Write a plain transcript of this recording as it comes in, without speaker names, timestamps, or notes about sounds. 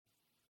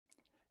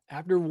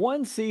After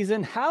one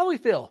season, how do we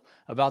feel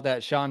about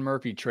that Sean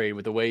Murphy trade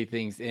with the way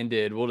things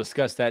ended? We'll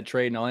discuss that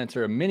trade and I'll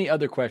answer many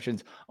other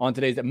questions on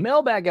today's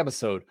mailbag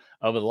episode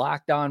of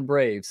Locked On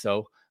Braves.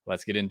 So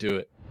let's get into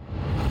it.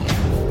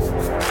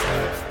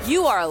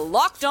 You are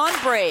Locked On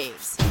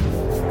Braves,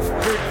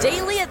 your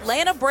daily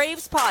Atlanta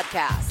Braves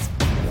podcast.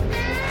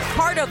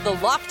 Part of the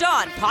Locked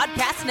On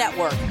Podcast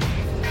Network,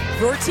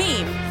 your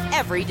team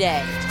every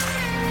day.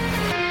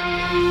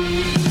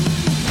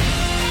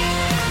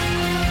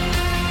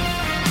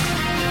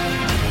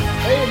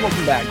 Hey, and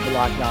welcome back to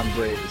Locked On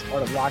Braves,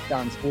 part of Locked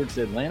On Sports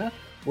Atlanta,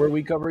 where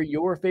we cover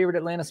your favorite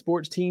Atlanta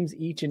sports teams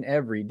each and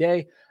every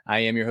day. I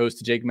am your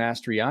host, Jake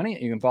Mastriani.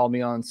 You can follow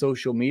me on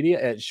social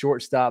media at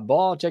Shortstop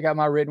Ball. Check out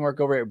my written work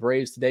over at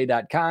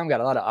bravestoday.com.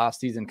 Got a lot of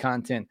off-season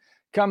content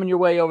coming your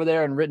way over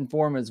there in written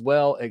form as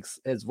well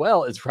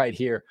as right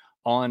here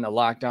on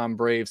Locked On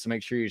Braves. So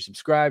make sure you're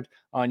subscribed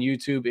on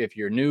YouTube if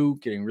you're new,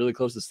 getting really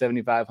close to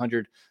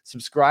 7,500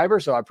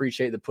 subscribers. So I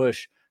appreciate the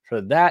push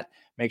for that.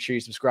 Make sure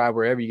you subscribe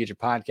wherever you get your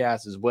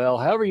podcasts as well.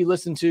 However you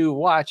listen to,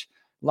 watch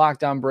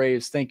Locked On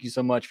Braves, thank you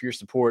so much for your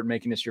support,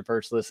 making this your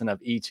first listen of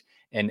each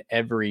and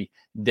every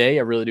day.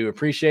 I really do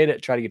appreciate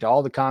it. Try to get to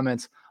all the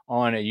comments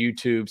on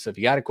YouTube. So if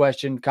you got a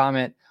question,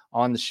 comment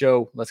on the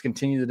show. Let's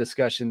continue the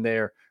discussion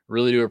there.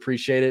 Really do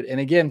appreciate it. And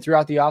again,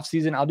 throughout the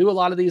offseason, I'll do a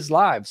lot of these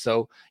live.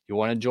 So you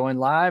want to join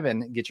live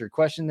and get your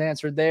questions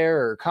answered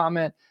there or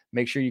comment,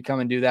 make sure you come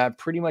and do that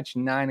pretty much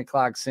 9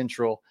 o'clock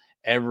Central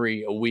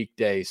every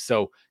weekday.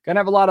 So gonna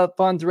have a lot of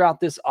fun throughout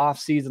this off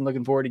season.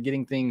 Looking forward to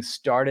getting things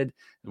started.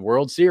 The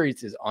World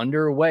Series is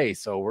underway,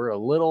 so we're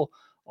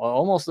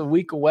almost a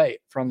week away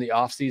from the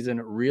off season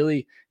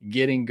really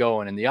getting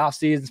going. And the off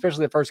season,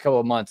 especially the first couple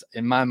of months,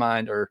 in my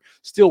mind, are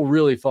still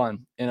really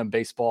fun in a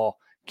baseball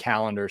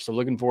calendar. So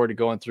looking forward to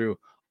going through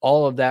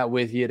all of that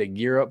with you to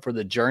gear up for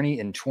the journey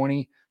in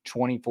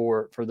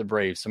 2024 for the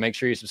Braves. So make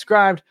sure you're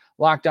subscribed.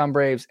 Locked On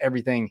Braves,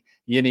 everything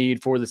you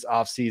need for this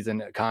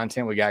offseason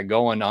content we got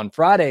going on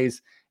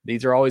Fridays.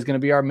 These are always going to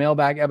be our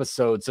mailbag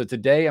episodes. So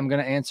today I'm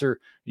going to answer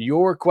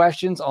your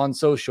questions on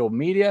social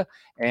media.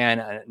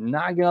 And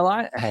not going to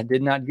lie, I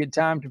did not get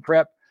time to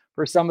prep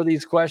for some of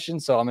these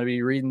questions. So I'm going to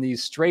be reading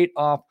these straight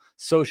off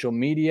social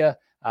media.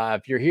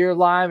 If you're here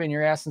live and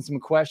you're asking some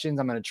questions,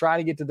 I'm going to try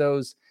to get to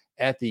those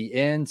at the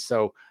end.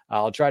 So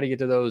I'll try to get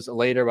to those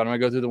later, but I'm going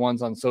to go through the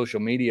ones on social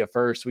media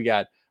first. We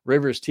got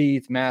Rivers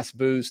Teeth, Mass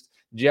Boost,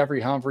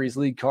 Jeffrey Humphreys,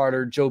 Lee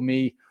Carter, Joe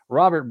Me,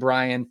 Robert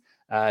Bryan,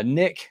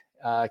 Nick,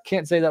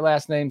 can't say that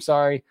last name,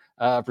 sorry,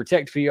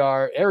 Protect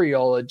PR,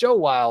 Areola, Joe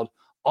Wild,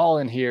 all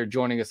in here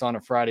joining us on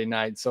a Friday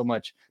night.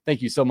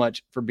 Thank you so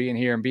much for being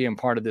here and being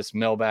part of this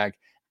mailbag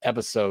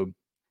episode.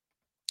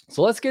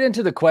 So let's get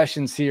into the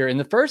questions here. In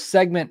the first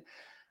segment,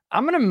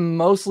 I'm going to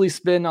mostly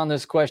spin on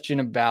this question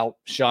about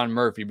Sean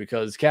Murphy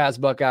because Kaz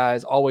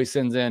Buckeyes always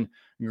sends in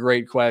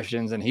great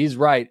questions, and he's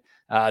right.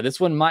 This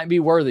one might be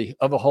worthy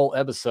of a whole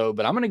episode,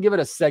 but I'm going to give it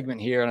a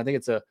segment here, and I think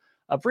it's a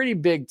pretty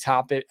big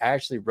topic. I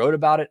actually wrote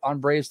about it on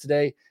Braves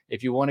Today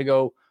if you want to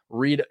go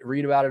read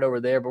about it over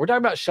there. But we're talking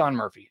about Sean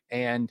Murphy,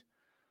 and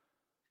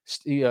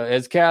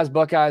as Kaz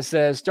Buckeyes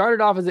says, started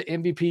off as an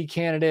MVP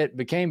candidate,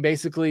 became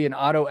basically an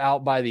auto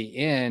out by the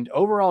end.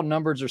 Overall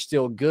numbers are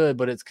still good,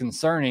 but it's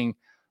concerning.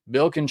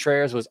 Bill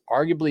Contreras was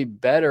arguably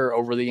better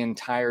over the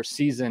entire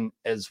season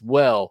as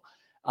well.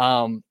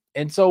 And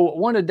so I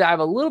want to dive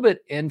a little bit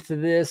into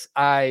this.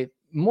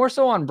 More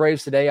so on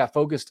Braves Today, I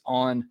focused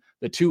on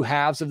the two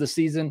halves of the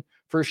season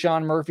for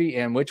Sean Murphy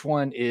and which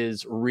one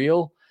is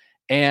real.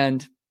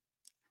 And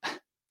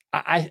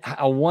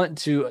I want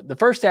to, the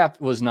first half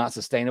was not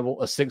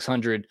sustainable. A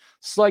 600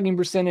 slugging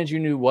percentage you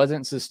knew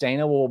wasn't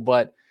sustainable,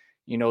 but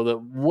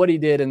what he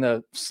did in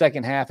the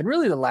second half and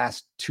really the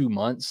last 2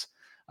 months,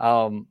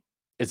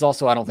 it's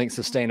also, I don't think,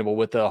 sustainable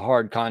with the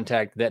hard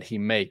contact that he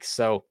makes.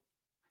 So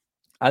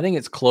I think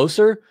it's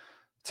closer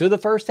to the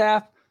first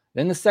half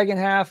than the second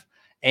half.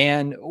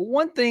 And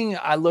one thing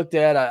I looked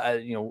at,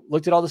 I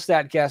looked at all the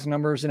StatCast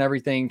numbers and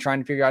everything, trying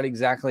to figure out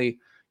exactly,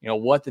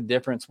 what the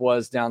difference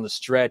was down the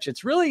stretch.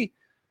 It's really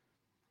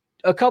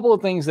a couple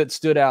of things that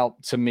stood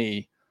out to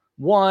me.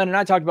 One, and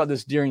I talked about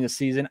this during the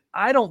season,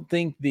 I don't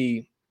think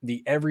the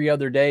every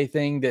other day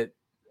thing that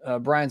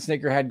Brian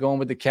Snitker had going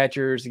with the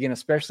catchers, again,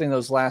 especially in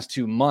those last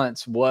 2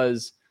 months,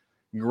 was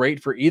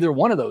great for either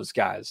one of those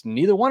guys.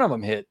 Neither one of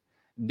them hit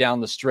down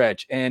the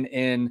stretch. And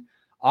in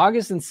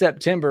August and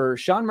September,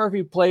 Sean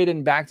Murphy played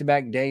in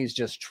back-to-back days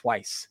just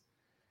twice.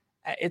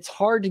 It's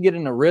hard to get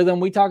in a rhythm.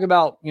 We talk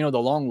about, the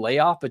long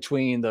layoff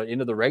between the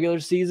end of the regular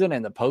season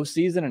and the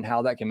postseason and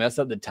how that can mess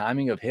up the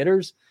timing of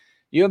hitters.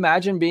 You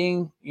imagine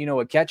being,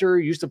 a catcher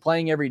used to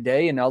playing every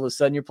day and all of a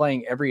sudden you're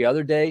playing every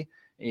other day.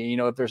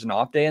 If there's an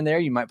off day in there,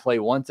 you might play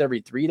once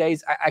every 3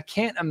 days. I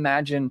can't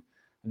imagine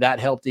that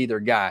helped either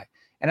guy.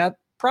 And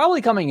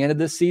probably coming into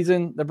this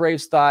season, the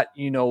Braves thought,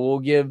 we'll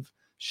give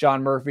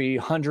Sean Murphy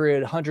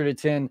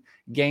 110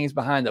 games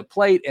behind the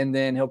plate, and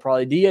then he'll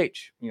probably DH,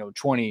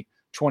 20,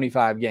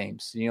 25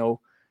 games,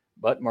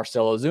 but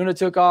Marcell Ozuna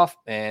took off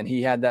and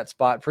he had that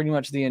spot pretty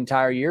much the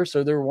entire year.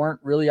 So there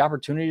weren't really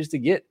opportunities to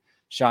get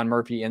Sean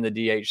Murphy in the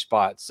DH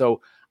spot.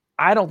 So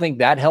I don't think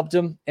that helped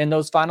him in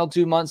those final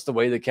 2 months, the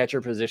way the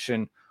catcher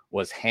position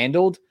was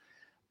handled.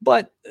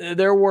 But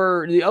there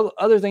were the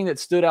other thing that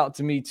stood out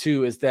to me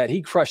too is that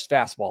he crushed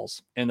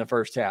fastballs in the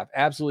first half,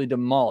 absolutely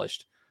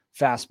demolished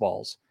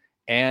fastballs.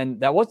 And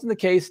that wasn't the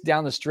case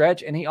down the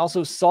stretch. And he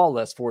also saw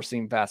less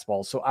four-seam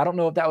fastballs. So I don't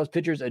know if that was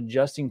pitchers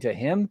adjusting to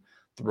him,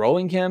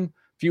 throwing him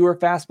fewer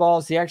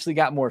fastballs. He actually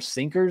got more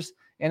sinkers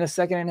in the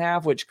second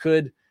half, which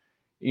could,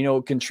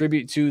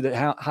 contribute to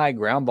the high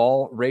ground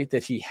ball rate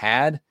that he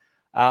had.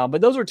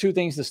 But those were two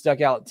things that stuck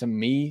out to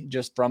me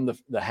just from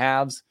the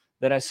halves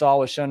that I saw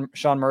with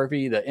Sean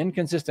Murphy: the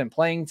inconsistent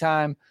playing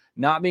time,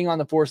 not being on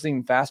the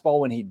four-seam fastball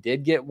when he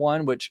did get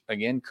one, which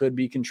again could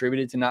be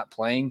contributed to not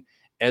playing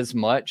as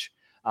much.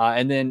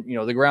 And then,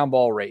 the ground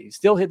ball rate. He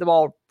still hit the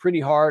ball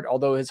pretty hard,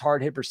 although his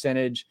hard hit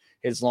percentage,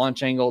 his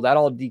launch angle, that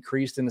all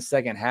decreased in the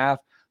second half.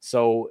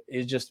 So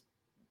it's just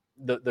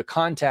the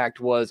contact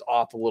was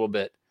off a little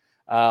bit.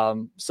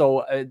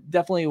 So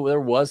definitely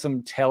there was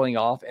some tailing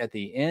off at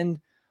the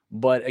end.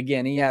 But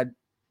again, he had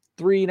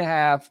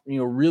 3.5,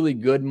 really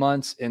good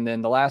months. And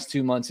then the last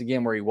 2 months,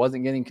 again, where he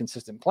wasn't getting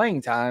consistent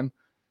playing time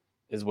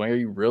is where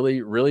he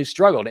really, really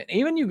struggled. And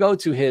even you go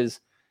to his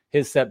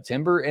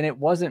September, and it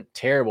wasn't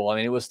terrible. I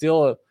mean, it was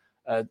still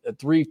a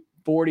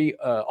 340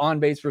 on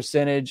base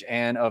percentage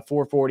and a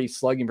 440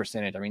 slugging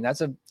percentage. I mean,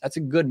 that's a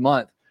good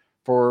month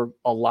for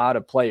a lot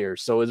of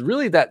players. So it's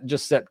really that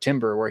just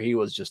September where he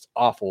was just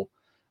awful.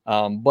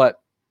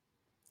 But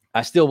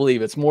I still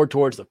believe it's more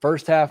towards the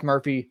first half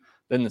Murphy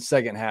than the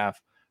second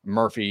half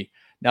Murphy.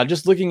 Now,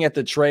 just looking at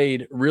the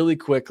trade really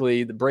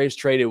quickly, the Braves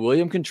traded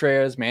William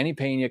Contreras, Manny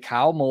Pena,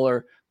 Kyle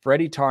Muller,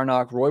 Freddie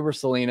Tarnok, Roy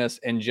Bersalines,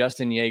 and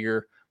Justin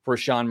Yeager for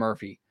Sean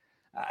Murphy.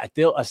 I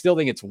still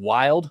think it's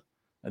wild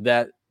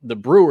that the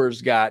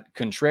Brewers got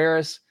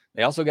Contreras.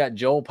 They also got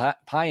Joel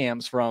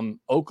Payamps from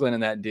Oakland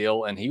in that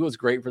deal, and he was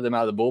great for them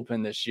out of the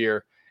bullpen this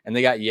year. And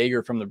they got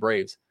Yeager from the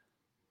Braves.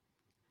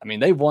 I mean,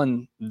 they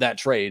won that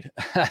trade.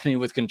 I mean,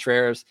 with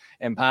Contreras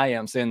and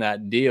Payamps in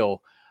that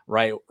deal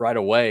right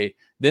away.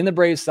 Then the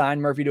Braves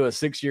signed Murphy to a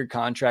 6-year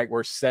contract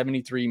worth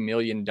 $73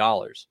 million.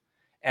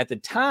 At the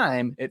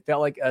time, it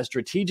felt like a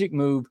strategic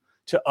move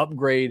to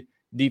upgrade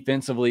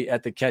defensively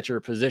at the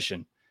catcher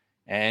position.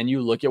 And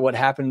you look at what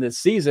happened this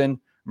season,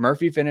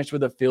 Murphy finished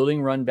with a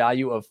fielding run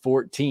value of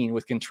 14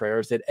 with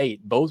Contreras at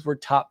 8. Both were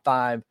top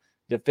 5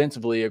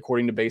 defensively,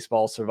 according to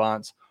Baseball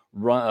Savant's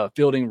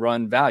fielding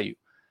run value.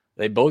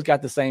 They both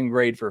got the same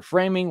grade for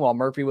framing, while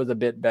Murphy was a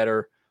bit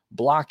better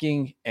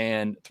blocking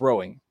and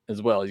throwing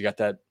as well. He's got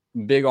that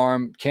big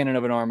arm, cannon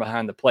of an arm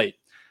behind the plate.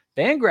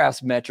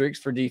 Fangraphs metrics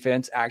for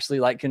defense actually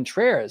like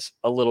Contreras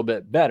a little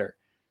bit better.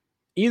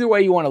 Either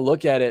way you want to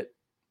look at it,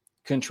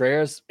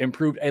 Contreras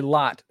improved a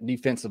lot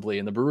defensively,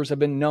 and the Brewers have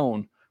been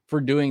known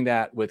for doing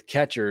that with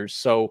catchers.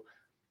 So,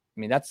 I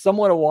mean, that's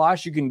somewhat a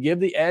wash. You can give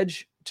the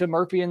edge to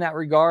Murphy in that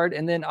regard.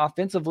 And then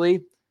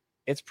offensively,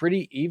 it's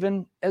pretty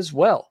even as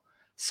well.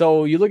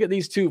 So you look at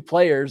these two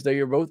players,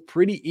 they're both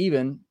pretty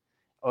even,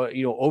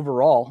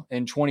 overall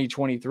in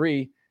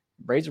 2023.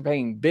 Braves are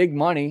paying big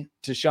money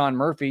to Sean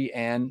Murphy,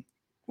 and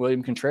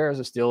William Contreras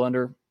is still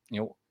under,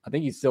 I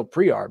think he's still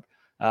pre-arb.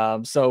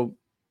 So,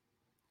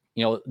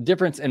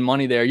 difference in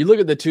money there. You look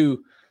at the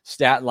two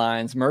stat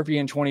lines. Murphy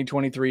in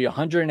 2023,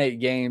 108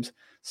 games,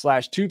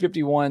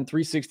 /251,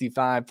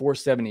 365,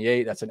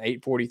 478. That's an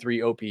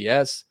 843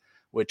 OPS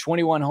with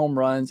 21 home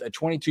runs, a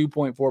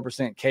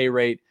 22.4% K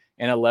rate,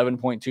 and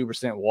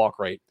 11.2% walk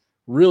rate.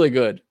 Really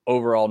good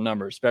overall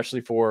number,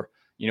 especially for,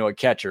 a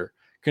catcher.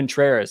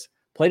 Contreras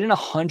played in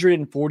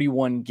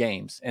 141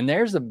 games, and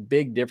there's a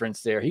big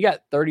difference there. He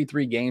got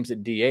 33 games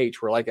at DH,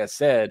 where, like I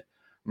said,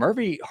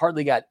 Murphy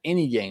hardly got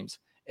any games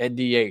at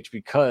DH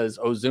because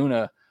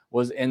Ozuna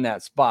was in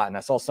that spot. And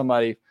I saw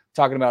somebody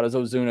talking about his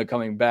Ozuna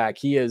coming back.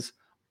 He is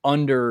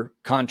under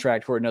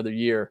contract for another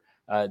year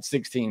at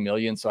 $16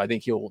 million. So I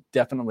think he'll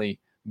definitely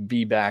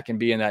be back and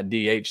be in that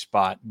DH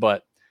spot.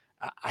 But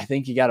I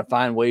think you got to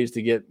find ways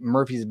to get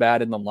Murphy's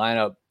bat in the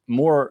lineup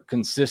more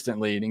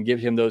consistently and give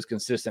him those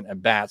consistent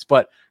at bats.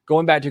 But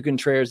going back to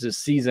Contreras this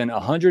season,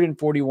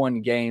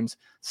 141 games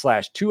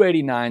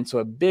 /289. So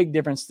a big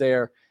difference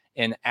there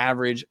in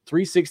average.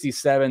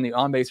 367. The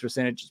on base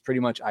percentage is pretty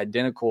much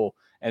identical.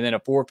 And then a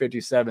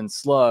 457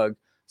 slug.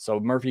 So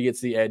Murphy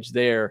gets the edge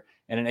there,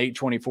 and an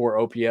 824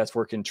 OPS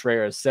for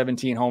Contreras.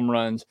 17 home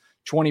runs,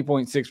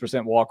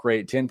 20.6% walk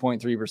rate,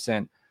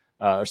 10.3%.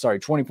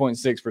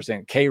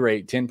 20.6% K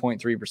rate,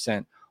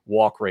 10.3%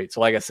 walk rate.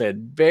 So like I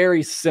said,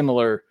 very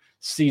similar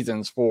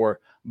seasons for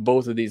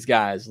both of these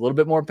guys. A little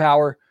bit more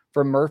power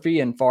from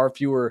Murphy and far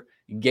fewer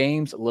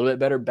games, a little bit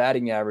better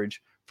batting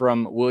average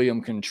from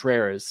William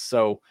Contreras.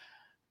 So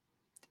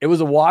it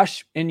was a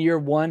wash in year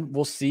one.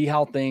 We'll see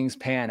how things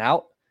pan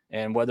out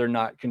and whether or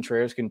not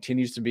Contreras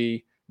continues to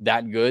be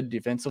that good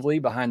defensively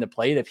behind the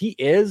plate. If he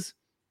is,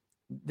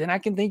 then I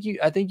think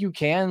you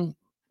can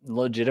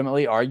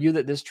legitimately argue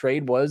that this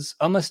trade was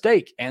a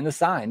mistake and the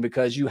sign,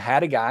 because you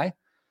had a guy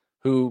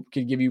who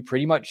could give you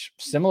pretty much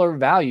similar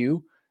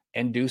value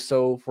and do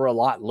so for a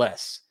lot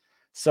less.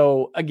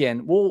 So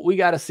again, we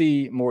got to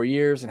see more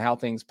years and how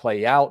things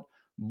play out.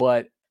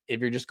 But if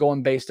you're just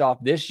going based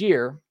off this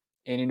year,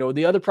 and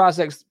the other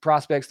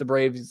prospects the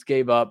Braves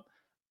gave up,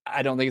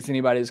 I don't think it's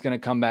anybody that's going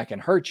to come back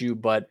and hurt you.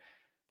 But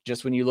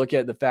just when you look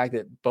at the fact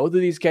that both of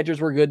these catchers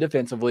were good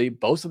defensively,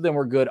 both of them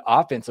were good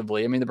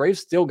offensively. I mean, the Braves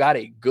still got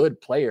a good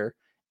player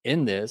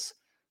in this,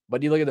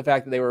 but you look at the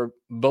fact that they were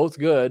both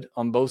good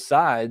on both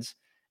sides,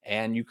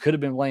 and you could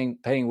have been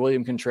paying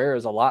William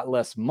Contreras a lot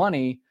less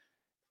money.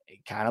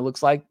 It kind of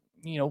looks like,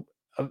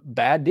 a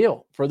bad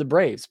deal for the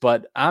Braves,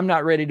 but I'm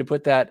not ready to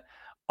put that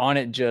on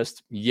it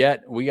just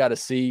yet. We got to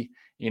see,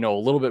 a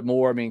little bit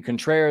more. I mean,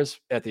 Contreras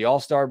at the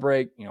All-Star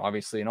break,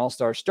 obviously an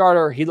All-Star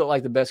starter, he looked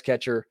like the best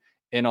catcher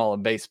in all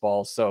of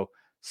baseball. So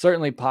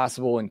certainly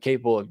possible and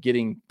capable of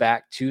getting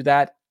back to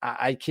that.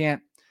 I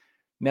can't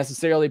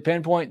necessarily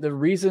pinpoint the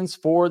reasons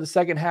for the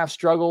second half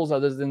struggles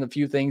other than the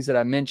few things that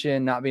I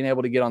mentioned, not being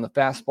able to get on the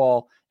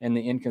fastball and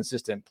the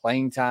inconsistent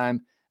playing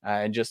time,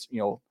 and just,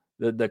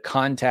 the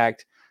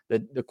contact,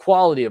 the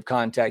quality of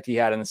contact he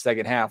had in the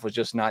second half was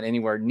just not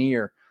anywhere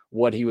near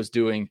what he was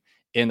doing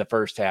in the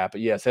first half. But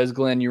yes, as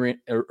Glenn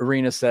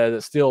Arena said,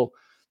 it's still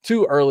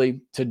too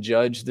early to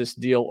judge this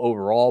deal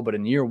overall. But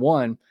in year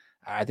one,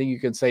 I think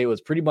you can say it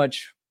was pretty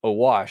much a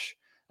wash.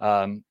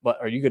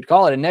 Or you could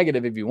call it a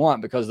negative if you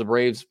want, because the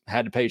Braves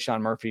had to pay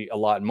Sean Murphy a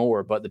lot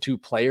more. But the two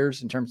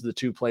players, in terms of the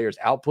two players'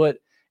 output,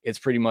 it's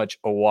pretty much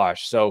a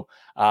wash. So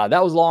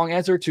that was a long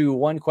answer to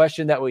one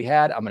question that we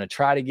had. I'm going to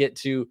try to get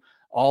to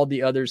all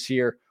the others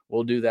here.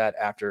 We'll do that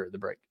after the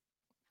break.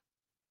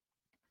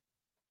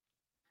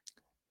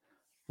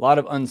 A lot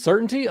of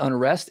uncertainty,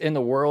 unrest in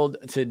the world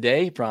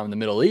today, from the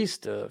Middle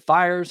East to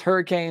fires,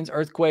 hurricanes,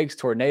 earthquakes,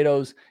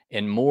 tornadoes,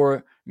 and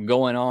more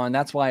going on.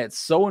 That's why it's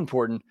so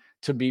important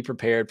to be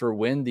prepared for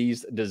when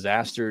these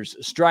disasters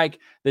strike.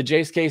 The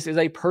Jace Case is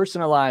a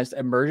personalized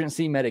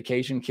emergency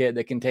medication kit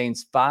that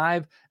contains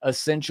 5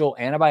 essential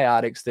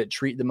antibiotics that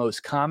treat the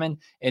most common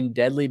and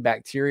deadly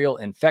bacterial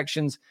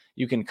infections.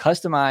 You can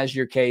customize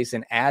your case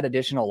and add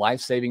additional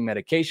life-saving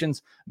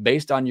medications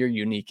based on your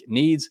unique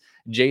needs.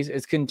 Jace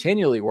is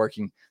continually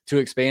working to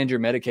expand your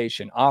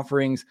medication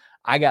offerings.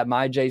 I got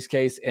my Jace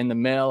Case in the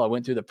mail. I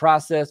went through the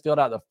process, filled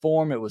out the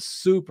form. It was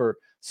super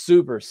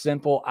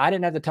simple. I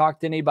didn't have to talk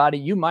to anybody.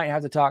 You might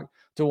have to talk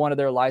to one of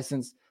their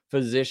licensed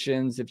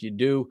physicians. If you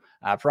do,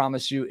 I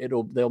promise you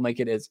they'll make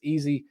it as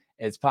easy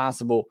as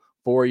possible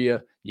for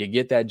you. You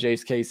get that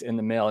Jace Case in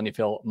the mail and you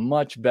feel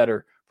much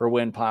better for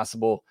when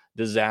possible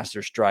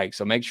disaster strikes.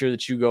 So make sure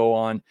that you go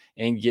on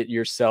and get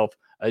yourself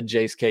a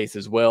Jace Case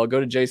as well. Go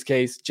to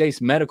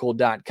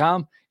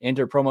JaceMedical.com,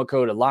 enter promo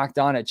code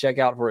LOCKEDON at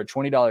checkout for a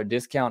 $20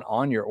 discount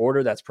on your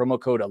order. That's promo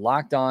code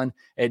LOCKEDON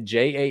at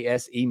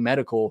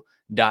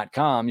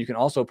JaceMedical.com. You can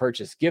also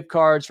purchase gift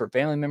cards for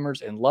family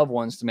members and loved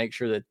ones to make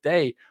sure that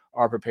they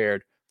are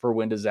prepared for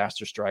when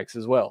disaster strikes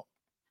as well.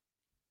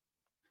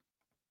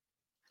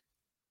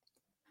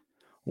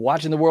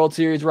 Watching the World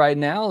Series right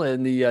now,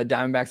 and the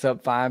Diamondbacks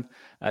up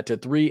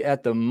 5-3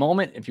 at the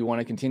moment. If you want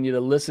to continue to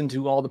listen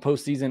to all the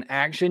postseason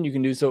action, you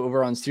can do so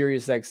over on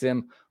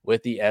SiriusXM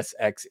with the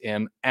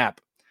SXM app.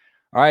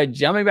 All right,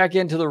 jumping back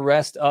into the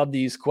rest of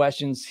these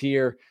questions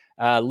here.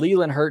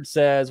 Leland Hurt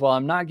says, "Well,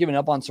 I'm not giving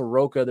up on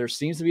Soroka. There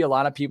seems to be a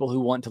lot of people who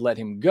want to let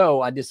him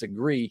go. I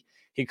disagree.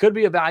 He could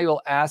be a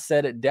valuable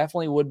asset. It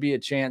definitely would be a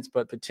chance,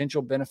 but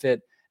potential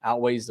benefit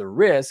outweighs the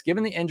risk.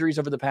 Given the injuries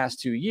over the past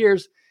 2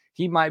 years,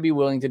 he might be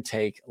willing to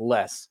take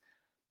less."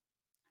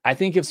 I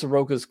think if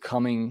Soroka's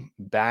coming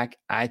back,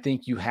 I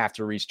think you have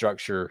to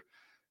restructure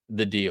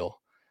the deal.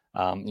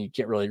 You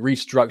can't really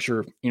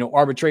restructure,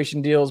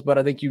 arbitration deals, but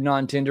I think you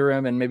non-tender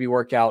him and maybe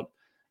work out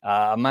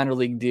a minor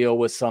league deal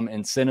with some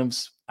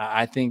incentives.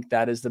 I think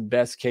that is the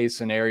best case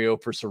scenario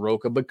for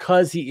Soroka,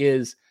 because he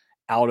is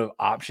out of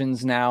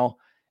options now,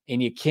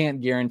 and you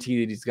can't guarantee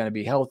that he's going to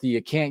be healthy.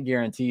 You can't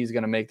guarantee he's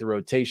going to make the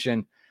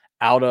rotation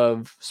out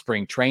of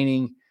spring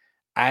training.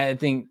 I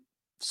think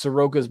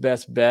Soroka's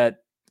best bet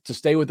to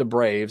stay with the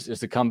Braves is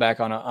to come back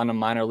on a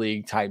minor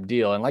league type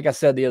deal. And like I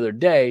said the other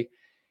day,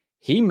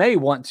 he may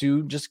want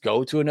to just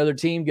go to another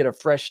team, get a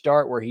fresh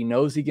start where he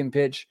knows he can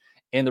pitch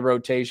in the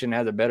rotation,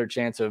 has a better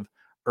chance of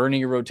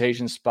earning a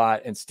rotation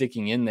spot and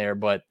sticking in there.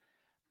 But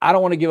I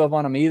don't want to give up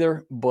on him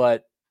either.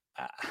 But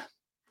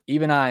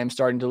even I am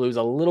starting to lose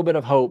a little bit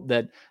of hope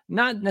that,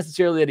 not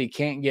necessarily that he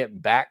can't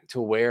get back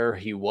to where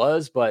he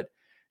was, but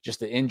just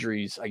the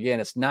injuries. Again,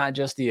 it's not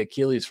just the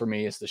Achilles for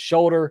me, it's the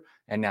shoulder.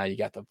 And now you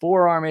got the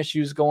forearm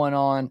issues going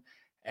on.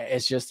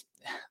 It's just,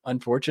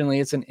 unfortunately,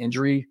 it's an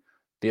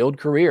injury-filled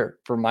career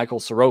for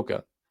Michael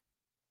Soroka.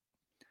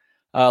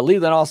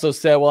 Leland also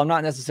said, "Well, I'm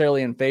not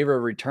necessarily in favor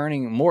of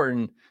returning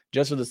Morton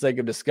just for the sake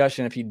of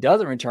discussion. If he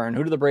doesn't return,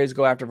 who do the Braves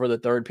go after for the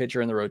third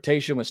pitcher in the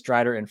rotation with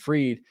Strider and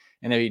Fried?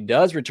 And if he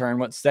does return,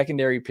 what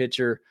secondary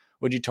pitcher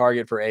would you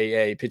target for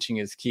AA? Pitching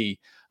is key."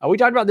 We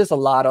talked about this a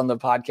lot on the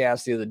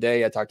podcast the other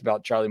day. I talked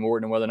about Charlie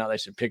Morton and whether or not they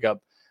should pick up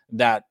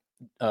that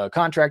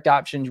contract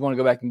option. You want to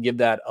go back and give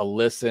that a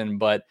listen.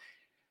 But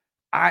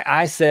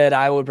I said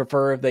I would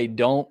prefer if they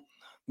don't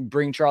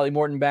bring Charlie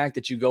Morton back,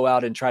 that you go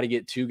out and try to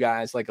get two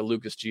guys like a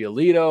Lucas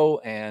Giolito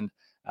and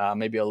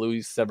maybe a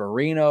Luis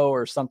Severino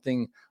or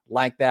something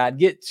like that.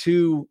 Get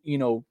two,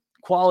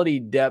 quality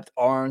depth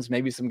arms,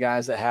 maybe some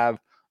guys that have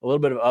a little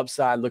bit of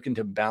upside looking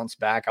to bounce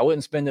back. I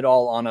wouldn't spend it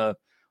all on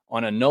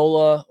a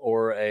Nola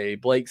or a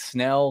Blake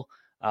Snell.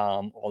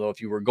 Although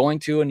if you were going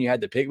to and you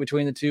had to pick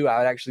between the two, I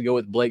would actually go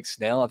with Blake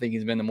Snell. I think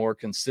he's been the more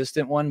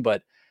consistent one,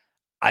 but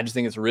I just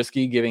think it's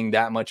risky giving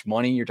that much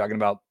money. You're talking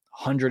about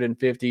 $150,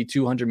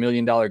 $200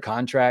 million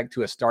contract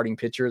to a starting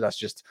pitcher. That's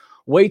just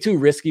way too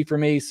risky for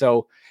me.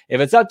 So if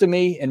it's up to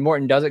me and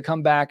Morton doesn't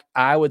come back,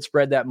 I would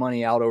spread that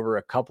money out over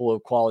a couple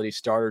of quality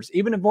starters.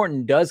 Even if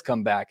Morton does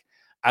come back,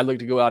 I'd look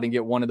to go out and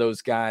get one of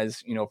those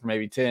guys, for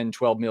maybe 10,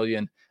 12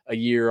 million a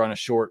year on a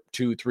short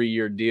 2-3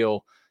 year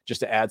deal,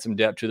 just to add some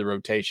depth to the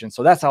rotation.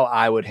 So that's how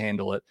I would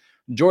handle it.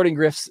 Jordan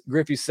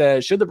Griffey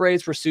says, should the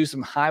Braves pursue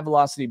some high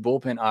velocity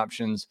bullpen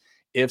options?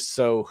 If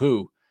so,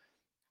 who?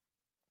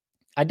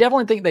 I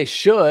definitely think they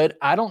should.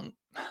 I don't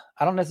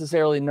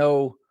necessarily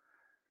know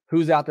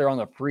who's out there on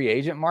the free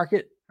agent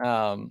market.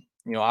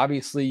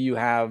 Obviously you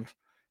have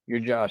your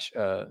Josh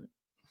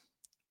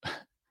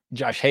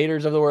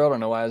Haders of the world. I don't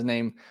know why his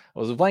name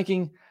was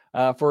blanking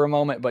for a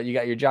moment, but you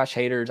got your Josh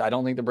Haders. I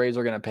don't think the Braves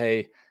are going to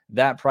pay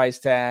that price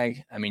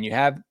tag. I mean, you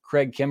have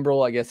Craig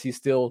Kimbrell. I guess he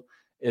still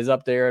is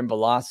up there in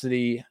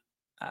velocity.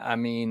 I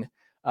mean,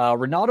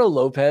 Ronaldo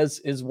Lopez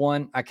is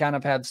one I kind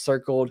of have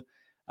circled.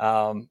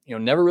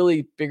 Never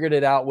really figured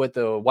it out with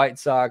the White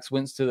Sox,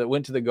 went to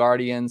the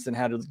Guardians and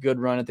had a good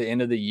run at the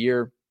end of the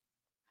year.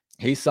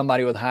 He's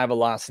somebody with high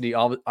velocity.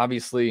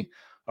 Obviously,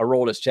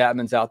 Aroldis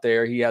Chapman's out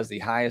there. He has the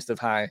highest of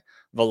high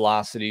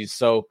velocities.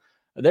 So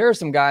there are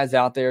some guys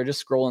out there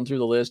just scrolling through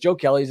the list. Joe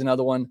Kelly's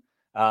another one.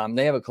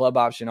 They have a club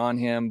option on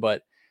him,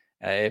 but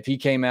if he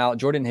came out,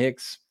 Jordan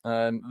Hicks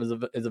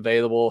is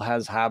available,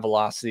 has high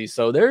velocity.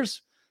 So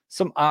there's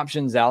some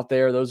options out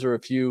there. Those are a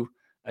few.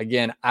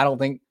 Again, I don't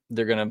think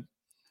they're going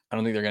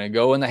to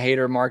go in the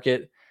hater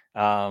market.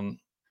 So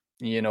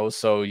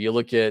you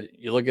look at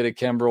a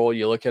Kimbrel,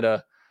 you look at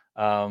a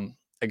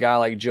guy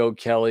like Joe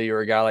Kelly or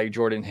a guy like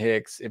Jordan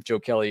Hicks. If Joe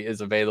Kelly is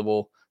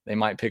available, they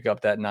might pick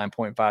up that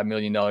 $9.5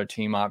 million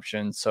team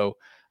option. So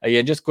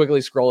again, just quickly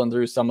scrolling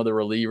through some of the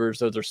relievers.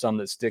 Those are some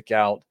that stick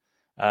out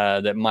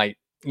that might,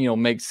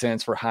 make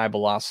sense for high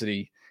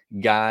velocity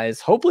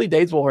guys. Hopefully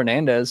Daysville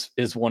Hernandez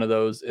is one of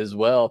those as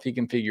well, if he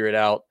can figure it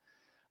out.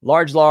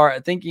 Large Lar, I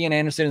think Ian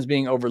Anderson is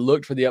being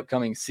overlooked for the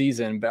upcoming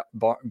season,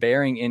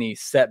 bearing any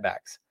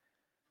setbacks.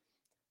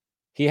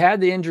 He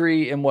had the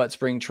injury in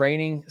spring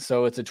training.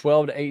 So it's a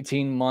 12 to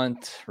 18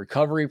 month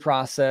recovery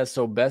process.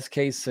 So best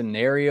case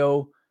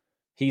scenario,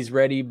 he's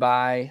ready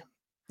by,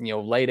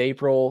 late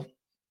April,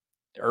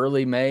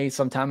 early May,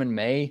 sometime in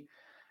May.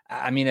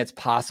 I mean, it's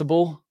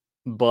possible,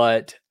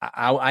 but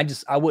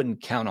I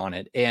wouldn't count on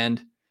it.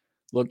 And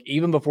look,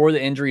 even before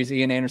the injuries,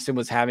 Ian Anderson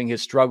was having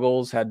his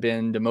struggles, had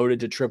been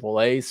demoted to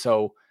AAA.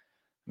 So,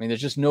 I mean,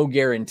 there's just no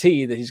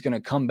guarantee that he's going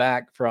to come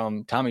back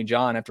from Tommy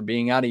John after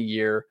being out a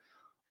year.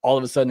 All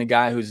of a sudden, a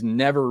guy who's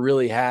never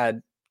really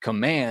had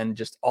command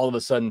just all of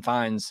a sudden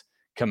finds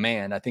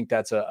command. I think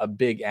that's a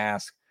big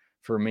ask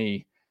for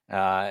me.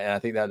 And I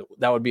think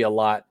that would be a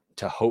lot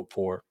to hope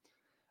for.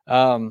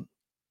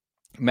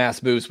 Mass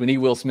boost. We need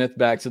Will Smith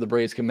back so the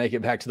Braves can make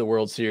it back to the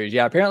World Series.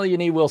 Yeah, apparently you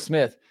need Will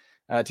Smith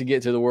to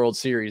get to the World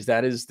Series.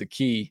 That is the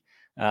key.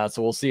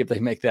 So we'll see if they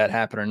make that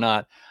happen or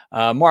not.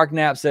 Mark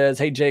Knapp says,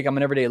 hey, Jake, I'm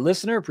an everyday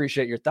listener.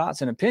 Appreciate your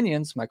thoughts and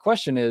opinions. My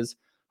question is,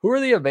 who are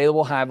the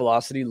available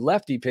high-velocity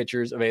lefty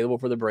pitchers available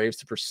for the Braves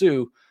to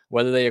pursue,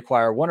 whether they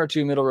acquire one or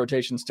two middle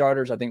rotation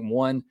starters? I think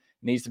one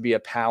needs to be a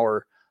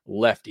power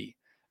lefty.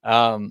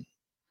 Okay,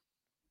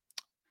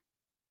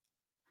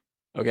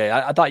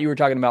 I thought you were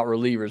talking about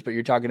relievers, but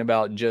you're talking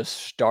about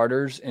just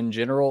starters in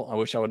general. I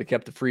wish I would have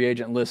kept the free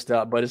agent list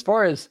up. But as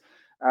far as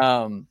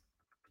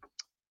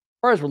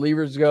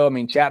relievers go, I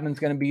mean, Chapman's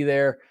going to be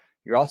there.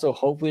 You're also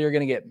hopefully you're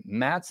going to get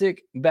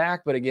Matzik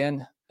back. But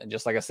again,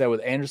 just like I said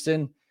with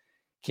Anderson,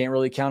 can't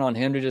really count on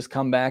him to just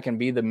come back and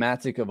be the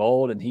Matzik of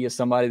old. And he is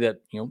somebody that,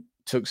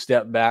 took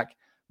step back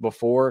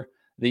before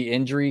the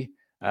injury.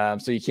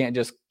 So you can't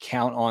just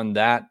count on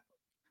that.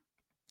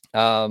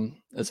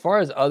 As far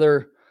as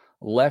other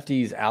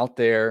lefties out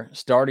there,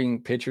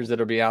 starting pitchers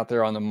that'll be out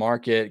there on the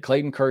market,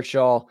 Clayton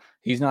Kershaw,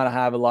 he's not a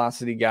high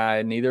velocity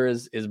guy. Neither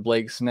is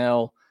Blake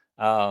Snell.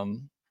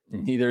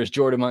 Neither is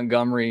Jordan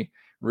Montgomery,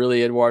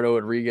 really Eduardo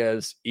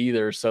Rodriguez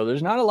either. So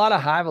there's not a lot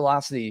of high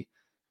velocity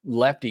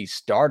lefty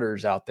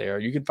starters out there.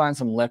 You could find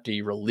some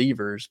lefty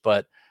relievers,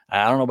 but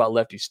I don't know about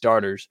lefty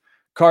starters.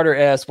 Carter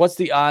S., what's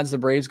the odds the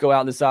Braves go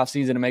out this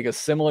offseason and make a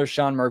similar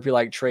Sean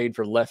Murphy-like trade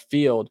for left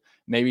field?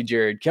 Maybe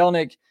Jared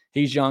Kelenic.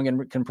 He's young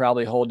and can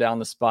probably hold down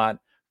the spot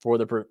for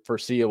the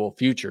foreseeable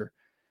future.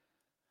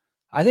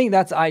 I think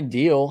that's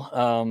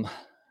ideal.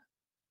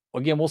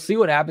 Again, we'll see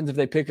what happens if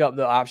they pick up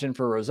the option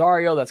for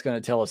Rosario. That's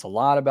going to tell us a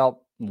lot about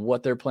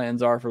what their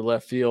plans are for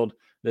left field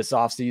this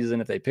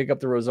offseason. If they pick up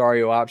the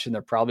Rosario option,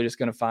 they're probably just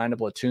going to find a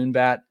platoon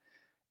bat.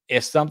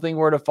 If something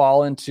were to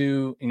fall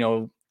into,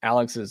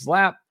 Alex's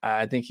lap,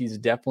 I think he's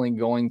definitely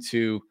going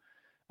to,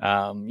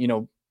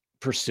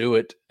 pursue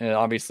it. And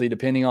obviously,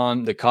 depending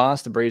on the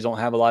cost, the Braves don't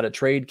have a lot of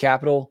trade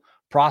capital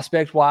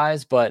prospect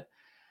wise, but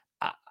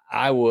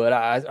I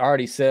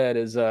already said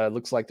is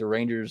looks like the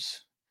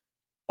Rangers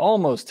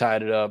almost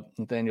tied it up.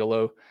 Nathaniel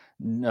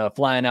Lowe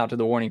flying out to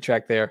the warning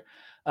track there.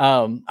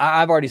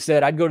 I've already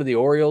said I'd go to the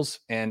Orioles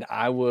and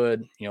I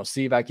would,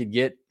 see if I could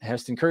get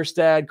Heston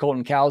Kjerstad,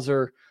 Colton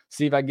Cowser,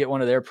 see if I could get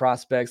one of their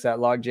prospects, that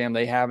logjam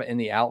they have in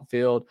the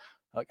outfield.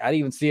 I'd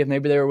even see if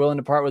maybe they were willing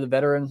to part with a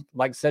veteran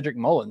like Cedric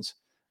Mullins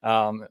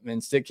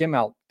and stick him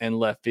out in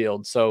left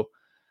field. So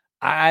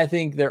I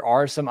think there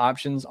are some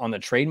options on the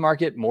trade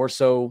market more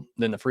so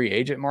than the free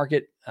agent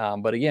market.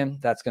 But again,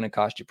 that's going to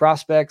cost you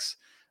prospects.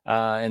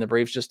 And the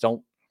Braves just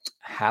don't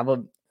have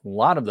a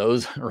lot of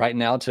those right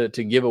now to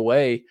give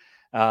away,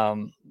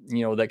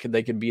 that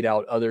they could beat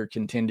out other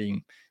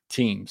contending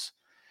teams.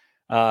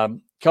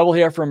 Couple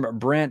here from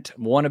Brent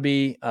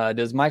Wannabe.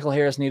 Does Michael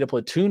Harris need a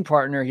platoon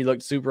partner? He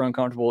looked super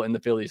uncomfortable in the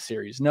Phillies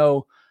series.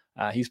 No,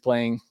 he's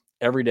playing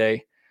every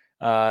day.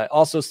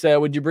 Also said,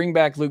 would you bring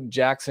back Luke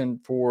Jackson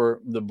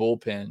for the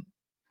bullpen?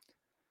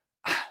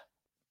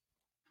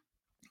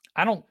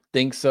 I don't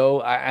think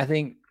so. I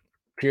think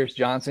Pierce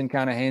Johnson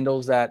kind of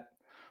handles that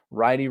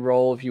righty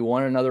role. If you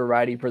want another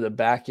righty for the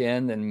back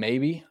end, then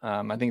maybe.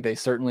 I think they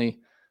certainly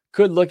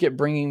could look at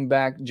bringing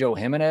back Joe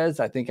Jimenez.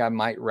 I think I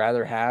might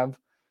rather have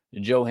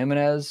Joe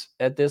Jimenez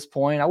at this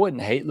point. I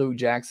wouldn't hate Luke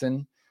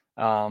Jackson.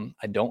 I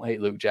don't hate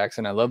Luke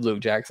Jackson. I love Luke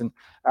Jackson.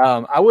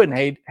 I wouldn't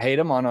hate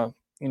him on a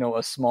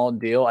small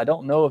deal. I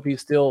don't know if he's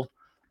still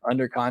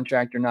under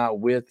contract or not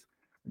with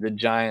the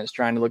Giants.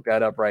 Trying to look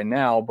that up right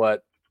now,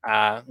 but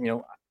I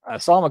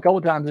saw him a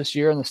couple times this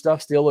year, and the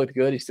stuff still looked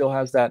good. He still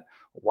has that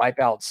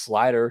wipeout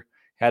slider.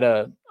 Had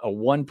a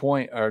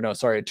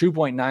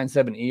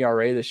 2.97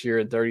 ERA this year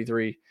in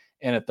 33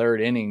 and a third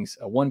innings.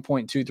 A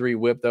 1.23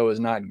 WHIP though is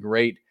not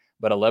great,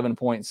 but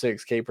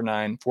 11.6 K per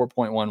nine,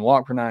 4.1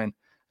 walk per nine,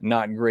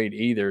 not great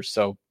either.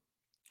 So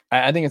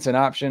I think it's an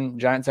option.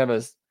 Giants have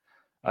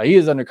he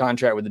is under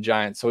contract with the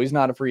Giants, so he's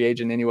not a free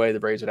agent anyway. The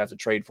Braves would have to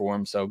trade for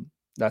him, so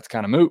that's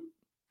kind of moot.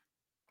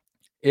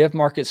 If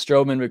Marcus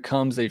Stroman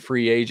becomes a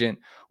free agent,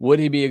 would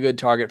he be a good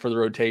target for the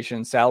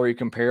rotation? Salary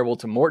comparable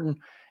to Morton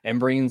and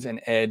brings an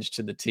edge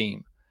to the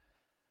team.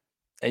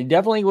 He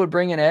definitely would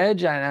bring an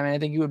edge. I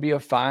think he would be a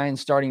fine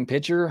starting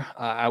pitcher.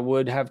 I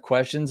would have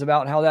questions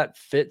about how that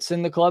fits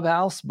in the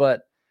clubhouse,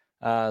 but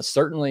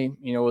certainly,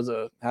 was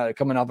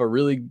coming off a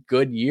really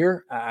good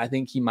year. I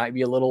think he might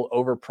be a little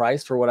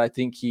overpriced for what I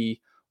think he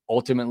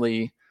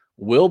ultimately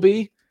will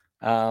be.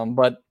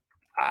 But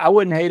I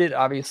wouldn't hate it,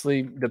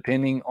 obviously,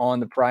 depending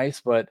on the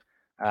price, but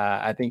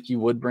I think he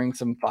would bring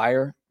some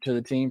fire to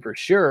the team for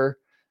sure.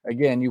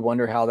 Again, you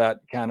wonder how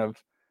that kind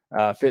of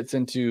fits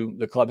into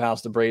the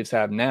clubhouse the Braves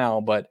have now,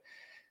 but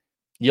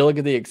you look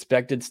at the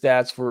expected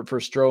stats for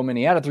Stroman.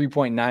 He had a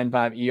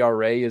 3.95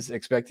 ERA. His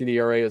expected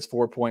ERA is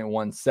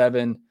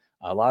 4.17.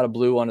 A lot of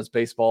blue on his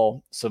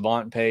baseball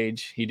savant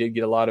page. He did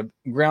get a lot of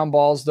ground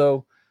balls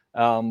though.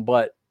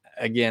 But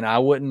again, I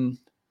wouldn't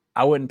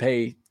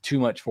pay too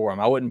much for him.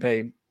 I wouldn't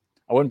pay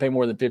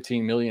more than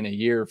 $15 million a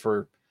year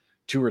for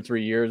 2 or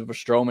 3 years with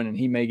Stroman, and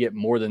he may get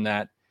more than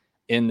that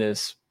in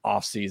this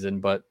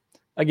offseason. But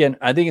again,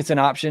 I think it's an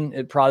option.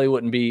 It probably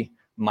wouldn't be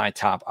my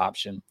top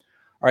option.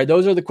 All right,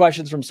 those are the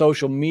questions from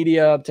social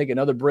media. Take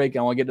another break.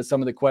 I want to get to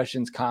some of the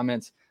questions,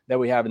 comments that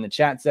we have in the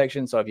chat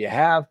section. So if you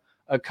have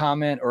a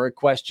comment or a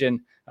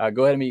question,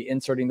 go ahead and be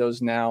inserting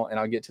those now, and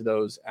I'll get to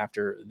those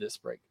after this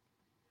break.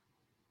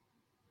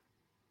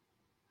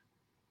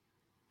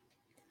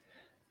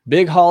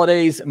 Big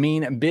holidays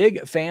mean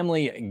big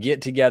family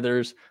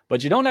get-togethers,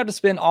 but you don't have to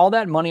spend all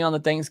that money on the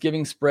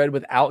Thanksgiving spread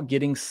without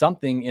getting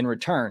something in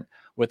return.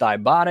 With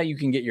Ibotta, you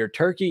can get your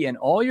turkey and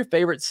all your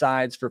favorite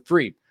sides for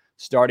free.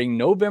 Starting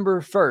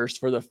November 1st,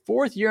 for the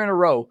 4th year in a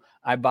row,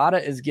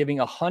 Ibotta is giving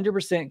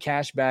 100%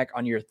 cash back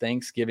on your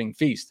Thanksgiving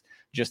feast.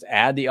 Just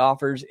add the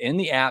offers in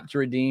the app to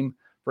redeem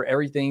for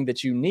everything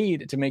that you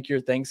need to make your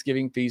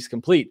Thanksgiving feast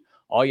complete.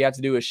 All you have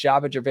to do is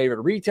shop at your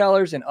favorite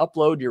retailers and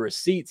upload your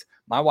receipts.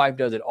 My wife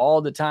does it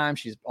all the time.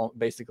 She's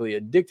basically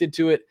addicted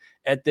to it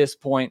at this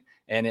point,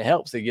 and it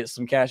helps to get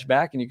some cash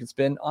back, and you can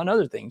spend on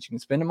other things. You can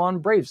spend them on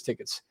Braves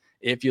tickets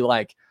if you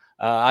like.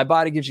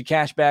 Ibotta gives you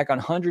cash back on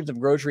hundreds of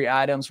grocery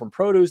items from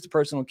produce to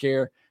personal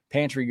care,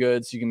 pantry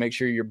goods. You can make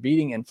sure you're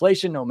beating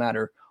inflation no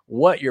matter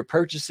what you're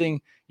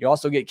purchasing. You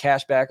also get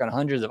cash back on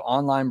hundreds of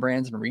online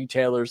brands and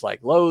retailers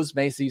like Lowe's,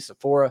 Macy's,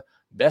 Sephora,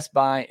 Best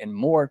Buy, and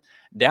more.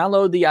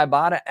 Download the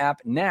Ibotta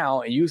app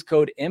now and use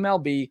code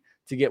MLB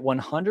to get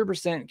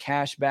 100%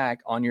 cash back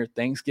on your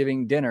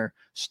Thanksgiving dinner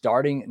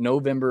starting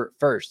November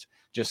 1st.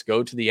 Just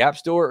go to the App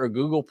Store or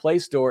Google Play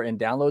Store and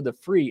download the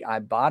free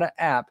Ibotta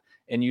app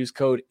and use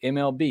code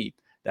MLB.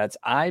 That's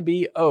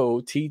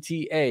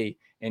IBOTTA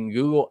in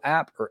Google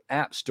App or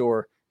App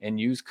Store and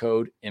use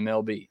code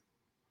MLB.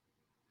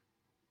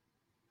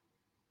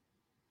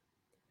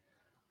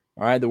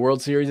 All right, the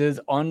World Series is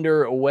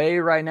underway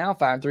right now.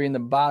 5-3 in the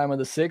bottom of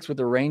the sixth with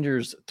the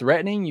Rangers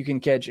threatening. You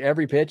can catch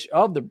every pitch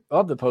of the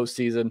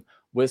postseason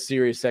with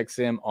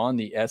SiriusXM on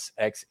the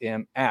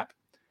SXM app.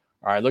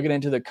 All right, looking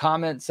into the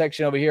comment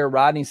section over here,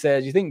 Rodney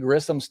says, you think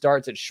Grissom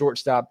starts at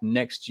shortstop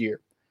next year?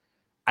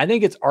 I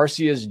think it's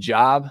Arcia's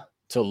job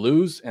to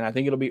lose, and I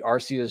think it'll be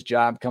Arcia's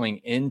job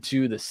coming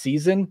into the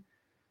season.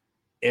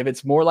 If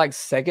it's more like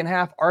second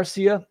half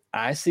Arcia,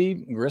 I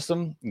see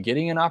Grissom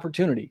getting an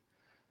opportunity.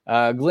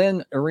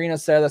 Glenn Arena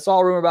said, I saw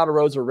a rumor about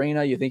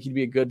Arozarena. You think he'd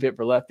be a good fit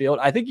for left field?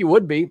 I think he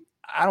would be.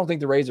 I don't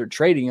think the Rays are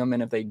trading him,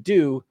 and if they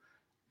do,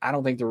 I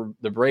don't think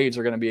the Braves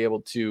are going to be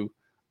able to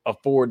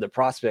afford the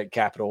prospect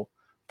capital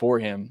for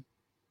him.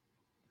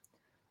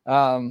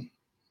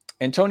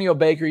 Antonio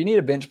Baker, you need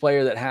a bench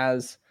player that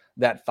has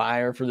that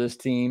fire for this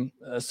team.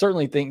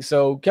 Certainly think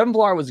so. Kevin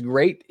Pillar was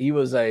great. He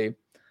was a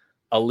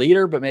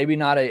leader, but maybe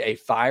not a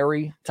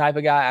fiery type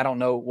of guy. I don't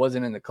know.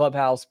 Wasn't in the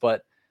clubhouse,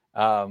 but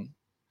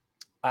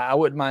I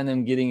wouldn't mind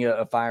them getting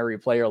a fiery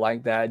player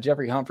like that.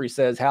 Jeffrey Humphrey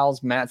says,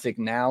 how's Matzik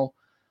now?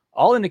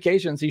 All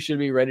indications he should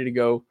be ready to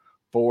go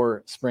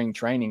for spring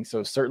training.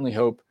 So certainly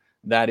hope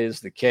that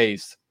is the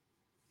case.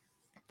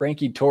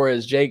 Frankie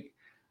Torres, Jake,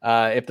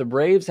 if the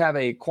Braves have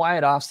a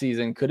quiet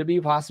offseason, could it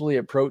be possibly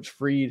approach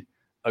Fried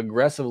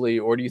aggressively,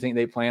 or do you think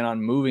they plan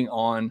on moving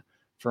on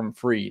from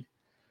Fried?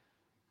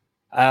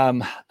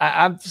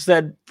 I've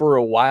said for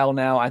a while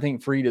now, I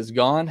think Fried is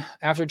gone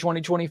after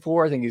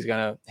 2024. I think he's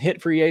going to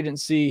hit free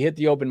agency, hit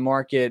the open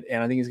market,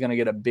 and I think he's going to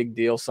get a big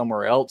deal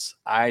somewhere else.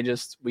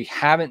 We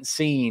haven't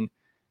seen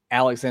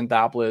Alex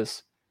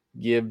Anthopoulos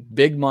give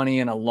big money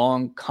and a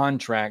long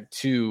contract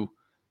to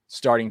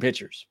starting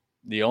pitchers.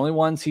 The only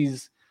ones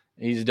he's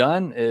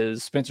done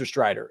is Spencer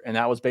Strider, and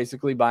that was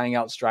basically buying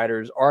out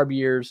Strider's ARB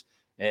years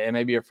and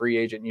maybe a free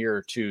agent year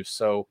or two.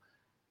 So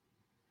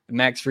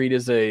Max Fried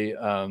is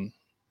a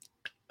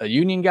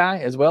union guy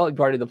as well. He's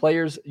part of the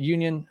players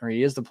union, or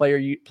he is the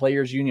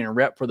players union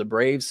rep for the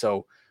Braves.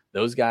 So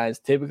those guys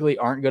typically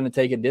aren't going to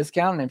take a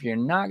discount. And if you're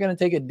not going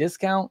to take a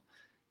discount,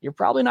 you're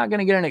probably not going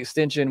to get an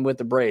extension with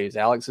the Braves.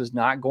 Alex is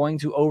not going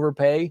to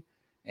overpay.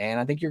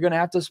 And I think you're going to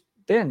have to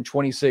spend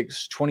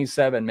 26,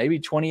 27, maybe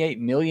 28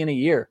 million a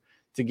year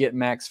to get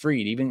Max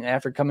Fried, even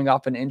after coming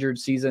off an injured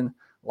season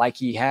like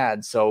he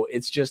had. So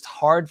it's just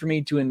hard for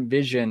me to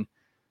envision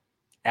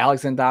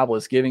Alex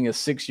Anthopoulos giving a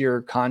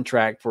 6-year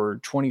contract for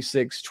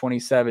 26,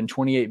 27,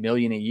 28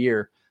 million a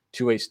year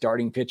to a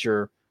starting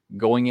pitcher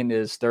going into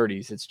his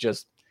 30s.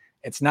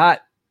 It's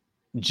not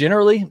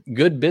generally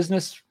good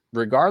business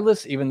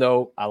regardless, even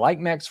though I like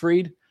Max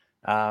Fried.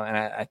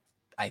 And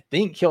I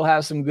think he'll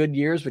have some good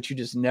years, but you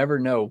just never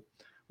know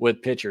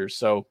with pitchers.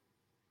 So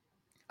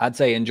I'd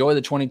say enjoy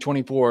the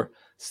 2024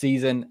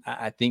 season.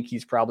 I think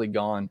he's probably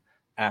gone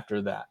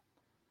after that.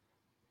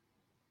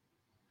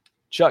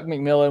 Chuck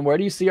McMillan, where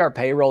do you see our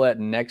payroll at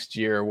next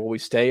year? Will we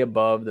stay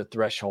above the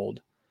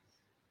threshold?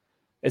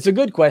 It's a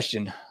good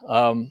question.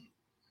 The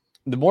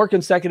more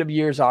consecutive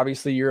years,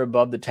 obviously, you're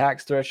above the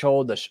tax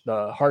threshold,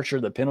 the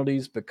harsher the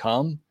penalties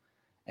become.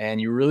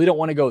 And you really don't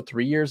want to go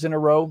 3 years in a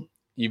row.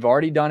 You've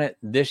already done it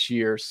this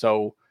year,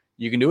 so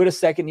you can do it a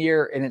second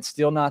year, and it's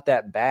still not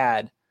that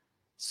bad.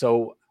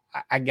 So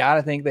I got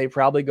to think they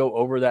probably go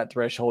over that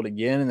threshold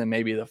again, and then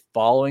maybe the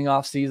following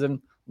offseason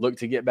look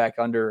to get back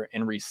under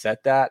and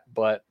reset that.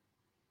 But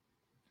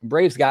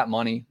Braves got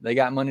money. They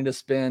got money to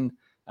spend.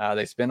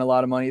 They spent a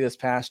lot of money this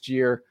past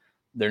year.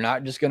 They're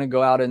not just going to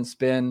go out and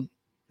spend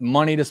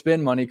money to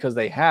spend money because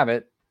they have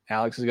it.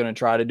 Alex is going to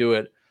try to do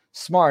it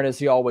smart, as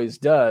he always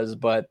does,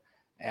 but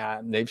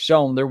they've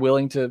shown they're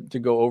willing to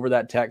go over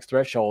that tax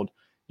threshold.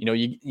 You know,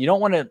 you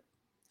don't want to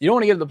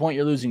get to the point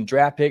you're losing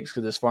draft picks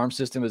because this farm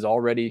system is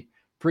already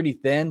pretty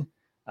thin.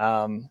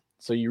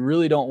 So you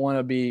really don't want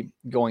to be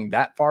going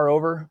that far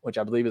over, which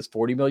I believe is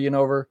 40 million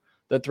over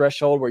the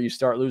threshold where you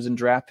start losing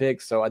draft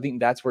picks. So I think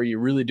that's where you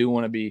really do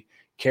want to be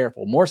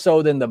careful, more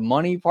so than the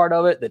money part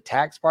of it, the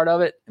tax part of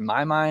it. In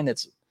my mind,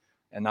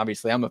 and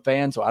obviously I'm a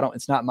fan, so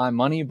it's not my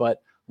money,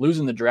 but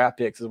losing the draft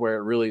picks is where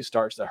it really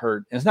starts to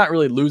hurt. And it's not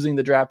really losing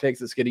the draft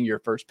picks, it's getting your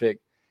first pick,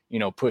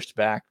 pushed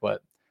back,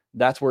 but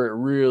that's where it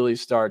really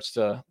starts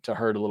to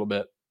hurt a little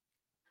bit.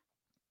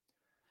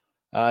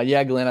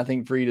 Glenn, I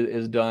think Fried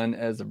is done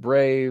as the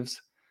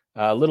Braves.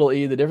 Little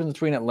E, the difference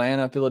between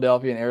Atlanta,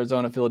 Philadelphia, and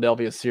Arizona,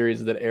 Philadelphia series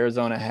is that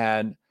Arizona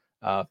had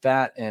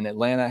fat and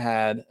Atlanta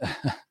had,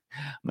 I'm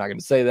not going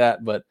to say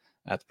that, but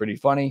that's pretty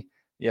funny.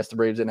 Yes, the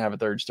Braves didn't have a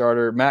third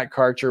starter. Matt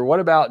Karcher, what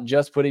about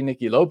just putting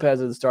Nicky Lopez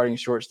as the starting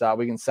shortstop?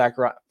 We can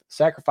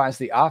sacrifice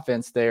the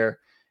offense there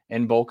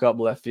and bulk up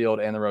left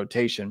field and the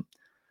rotation.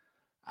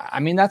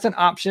 I mean, that's an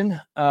option.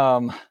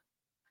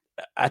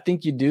 I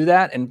think you do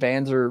that, and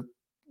fans are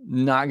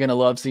not going to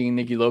love seeing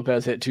Nicky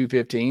Lopez hit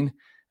 215.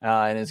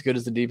 And as good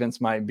as the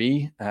defense might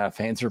be,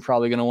 fans are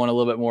probably going to want a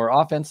little bit more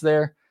offense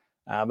there.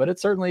 But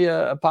it's certainly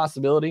a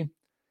possibility.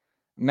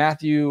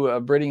 Matthew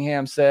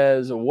Brittingham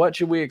says, what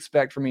should we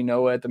expect from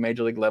Manoah at the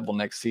major league level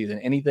next season?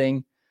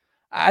 Anything?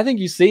 I think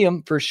you see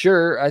him for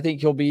sure. I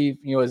think he'll be,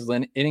 his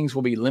innings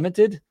will be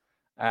limited.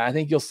 I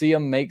think you'll see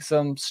him make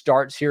some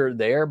starts here or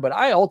there, but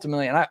I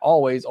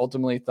always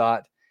ultimately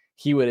thought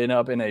he would end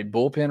up in a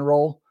bullpen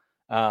role.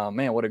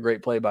 Man, what a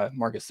great play by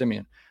Marcus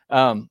Semien.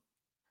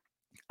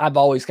 I've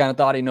always kind of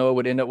thought Noah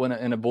would end up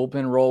in a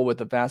bullpen role with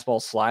the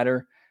fastball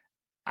slider.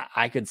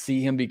 I could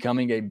see him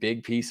becoming a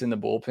big piece in the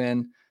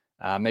bullpen,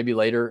 maybe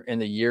later in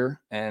the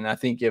year. And I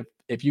think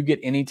if you get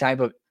any type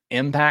of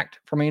impact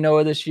from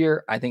Noah this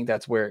year, I think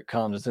that's where it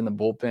comes. It's in the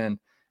bullpen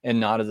and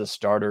not as a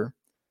starter.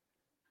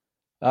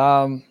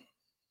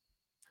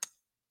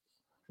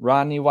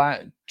 Rodney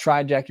White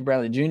tried Jackie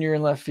Bradley Jr.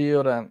 in left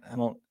field. I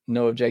don't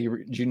know if Jackie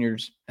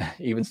Jr.'s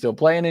even still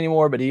playing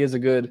anymore, but he is a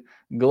good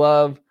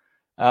glove.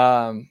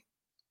 Matt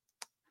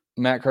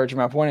Kircher,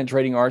 my point in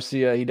trading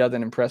Arcia, he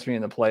doesn't impress me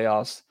in the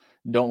playoffs.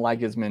 Don't like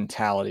his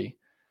mentality.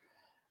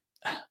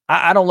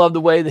 I don't love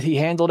the way that he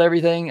handled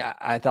everything.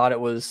 I thought it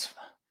was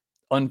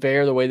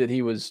unfair the way that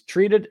he was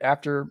treated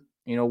after,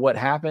 what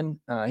happened.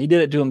 He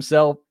did it to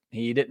himself.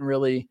 He didn't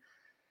really,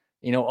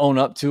 own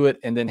up to it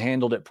and then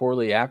handled it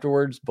poorly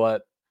afterwards.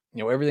 But,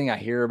 everything I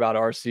hear about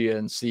Arcia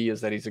and see is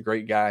that he's a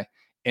great guy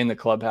in the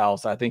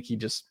clubhouse. I think he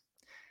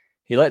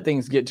let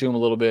things get to him a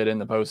little bit in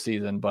the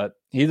postseason, but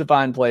he's a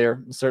fine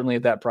player. Certainly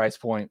at that price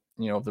point,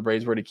 if the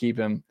Braves were to keep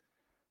him,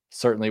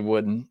 certainly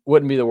wouldn't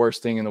be the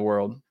worst thing in the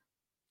world.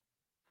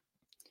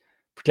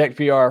 Protect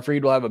PR.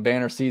 Fried will have a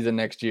banner season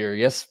next year.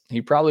 Yes,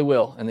 he probably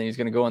will. And then he's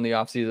going to go in the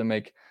offseason and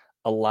make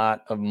a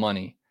lot of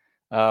money.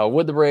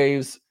 Would the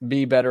Braves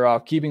be better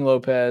off keeping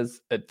Lopez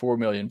at $4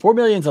 million? $4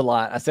 million is a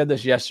lot. I said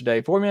this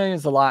yesterday. $4 million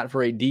is a lot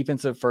for a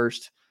defensive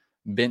first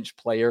bench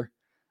player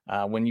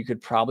when you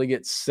could probably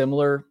get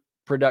similar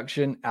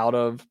production out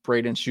of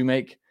Braden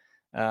Shoemake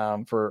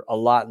for a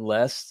lot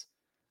less.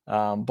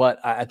 But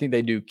I think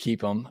they do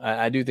keep him.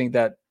 I do think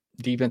that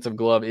defensive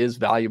glove is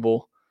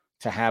valuable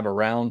to have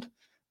around.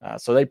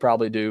 So they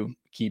probably do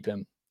keep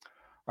him.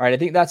 All right, I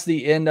think that's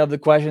the end of the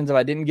questions. If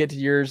I didn't get to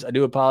yours, I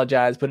do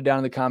apologize. Put it down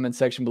in the comments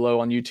section below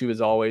on YouTube as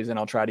always, and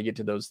I'll try to get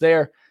to those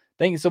there.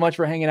 Thank you so much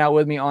for hanging out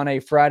with me on a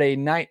Friday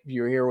night. If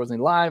you're here with me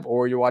live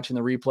or you're watching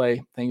the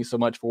replay, thank you so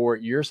much for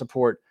your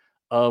support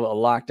of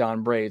Locked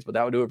On Braves. But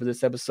that will do it for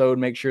this episode.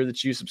 Make sure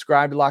that you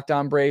subscribe to Locked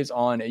On Braves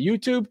on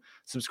YouTube.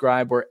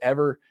 Subscribe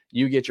wherever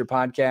you get your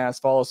podcasts.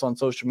 Follow us on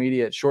social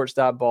media at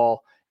Shortstop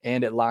Ball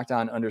and at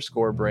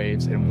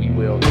LockedOn_Braves, and we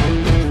will.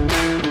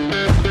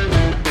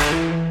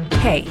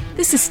 Hey,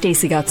 this is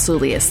Stacey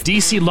Gotsoulias,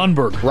 DC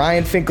Lundberg,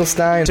 Ryan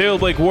Finkelstein, Taylor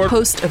Blake Ward,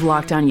 host of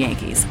Locked On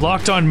Yankees,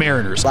 Locked On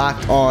Mariners,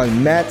 Locked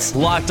On Mets,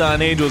 Locked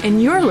On Angels,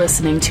 and you're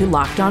listening to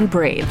Locked On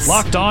Braves.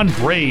 Locked On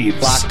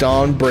Braves. Locked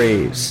On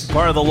Braves.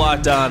 Part of the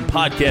Locked On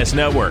Podcast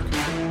Network.